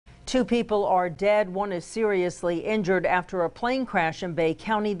Two people are dead. One is seriously injured after a plane crash in Bay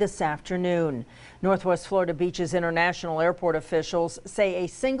County this afternoon. Northwest Florida Beach's International Airport officials say a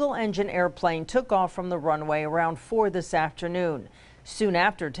single-engine airplane took off from the runway around 4 this afternoon. Soon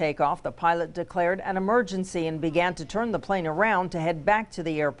after takeoff, the pilot declared an emergency and began to turn the plane around to head back to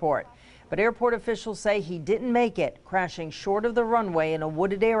the airport. But airport officials say he didn't make it, crashing short of the runway in a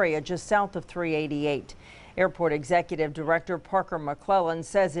wooded area just south of 388. Airport Executive Director Parker McClellan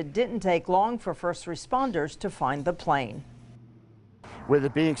says it didn't take long for first responders to find the plane. With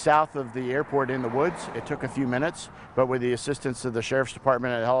it being south of the airport in the woods, it took a few minutes, but with the assistance of the Sheriff's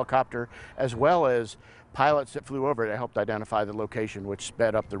Department and a helicopter, as well as pilots that flew over, it helped identify the location, which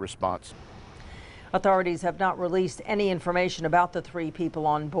sped up the response. Authorities have not released any information about the 3 people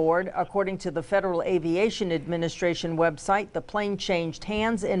on board. According to the Federal Aviation Administration website, the plane changed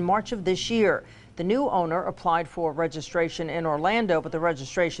hands in March of this year. The new owner applied for registration in Orlando, but the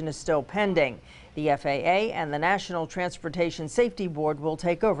registration is still pending. The FAA and the National Transportation Safety Board will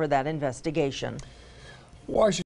take over that investigation. Washington